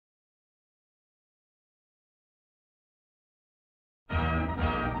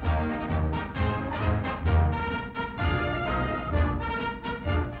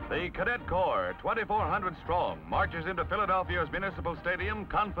The Cadet Corps, 2,400 strong, marches into Philadelphia's Municipal Stadium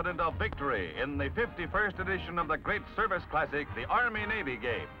confident of victory in the 51st edition of the great service classic, the Army-Navy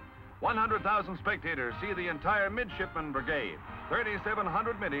game. 100,000 spectators see the entire midshipmen brigade.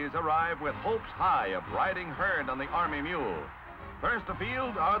 3,700 middies arrive with hopes high of riding herd on the Army mule. First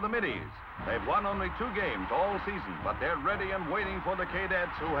afield are the middies. They've won only 2 games all season, but they're ready and waiting for the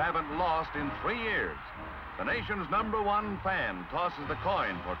Cadets who haven't lost in 3 years. The nation's #1 fan tosses the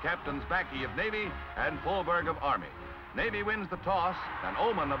coin for Captains Backey of Navy and Fulberg of Army. Navy wins the toss, an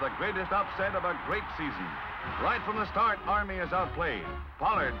omen of the greatest upset of a great season. Right from the start, Army is outplayed.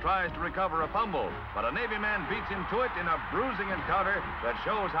 Pollard tries to recover a fumble, but a Navy man beats him to it in a bruising encounter that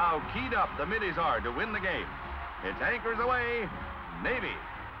shows how keyed up the middies are to win the game. It's anchors away, Navy.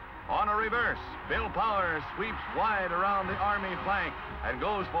 On a reverse, Bill Powers sweeps wide around the Army flank and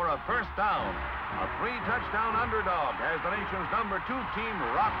goes for a first down. A 3-touchdown underdog has the nation's #2 team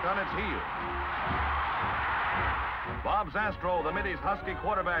rocked on its heels. Bob Zastro, the Middies' Husky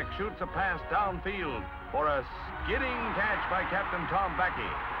quarterback, shoots a pass downfield for a skidding catch by Captain Tom Backey.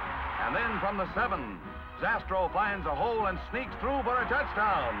 And then from the 7, Zastro finds a hole and sneaks through for a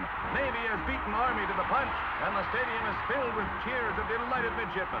touchdown. Navy has beaten Army to the punch, and the stadium is filled with cheers of delighted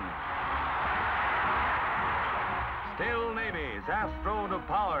midshipmen. Still Navy, Zastro to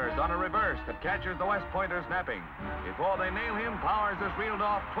Powers on a reverse that catches the West Pointers napping. Before they nail him, Powers is reeled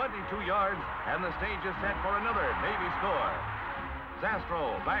off 22 yards, and the stage is set for another Navy score.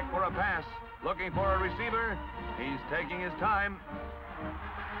 Zastro back for a pass, looking for a receiver. He's taking his time.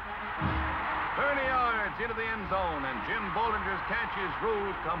 30 yards into the end zone, and Jim Bollinger's catch is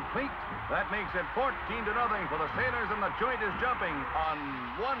ruled complete. That makes it 14-0 for the Sailors, and the joint is jumping on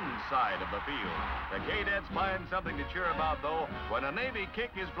one side of the field. The Cadets find something to cheer about, though, when a Navy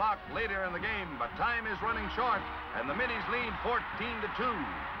kick is blocked later in the game, but time is running short, and the Middies lead 14-2.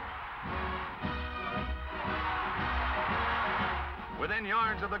 Within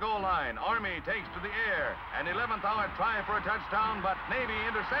yards of the goal line, Army takes to the air. An 11th-hour try for a touchdown, but Navy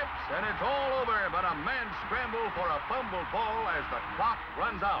intercepts, and it's all over. But a mad scramble for a fumbled ball as the clock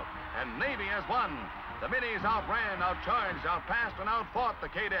runs out, and Navy has won. The Middies outran, outcharged, outpassed, and outfought the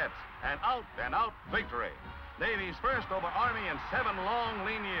Cadets. An out-and-out victory. Navy's first over Army in 7 long,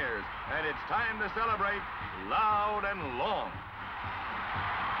 lean years, and it's time to celebrate loud and long.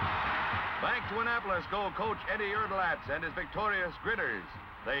 Back to Annapolis go Coach Eddie Erdelatz and his victorious Gritters.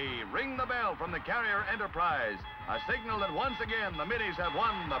 They ring the bell from the Carrier Enterprise, a signal that once again the Middies have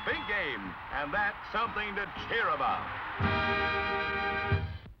won the big game, and that's something to cheer about.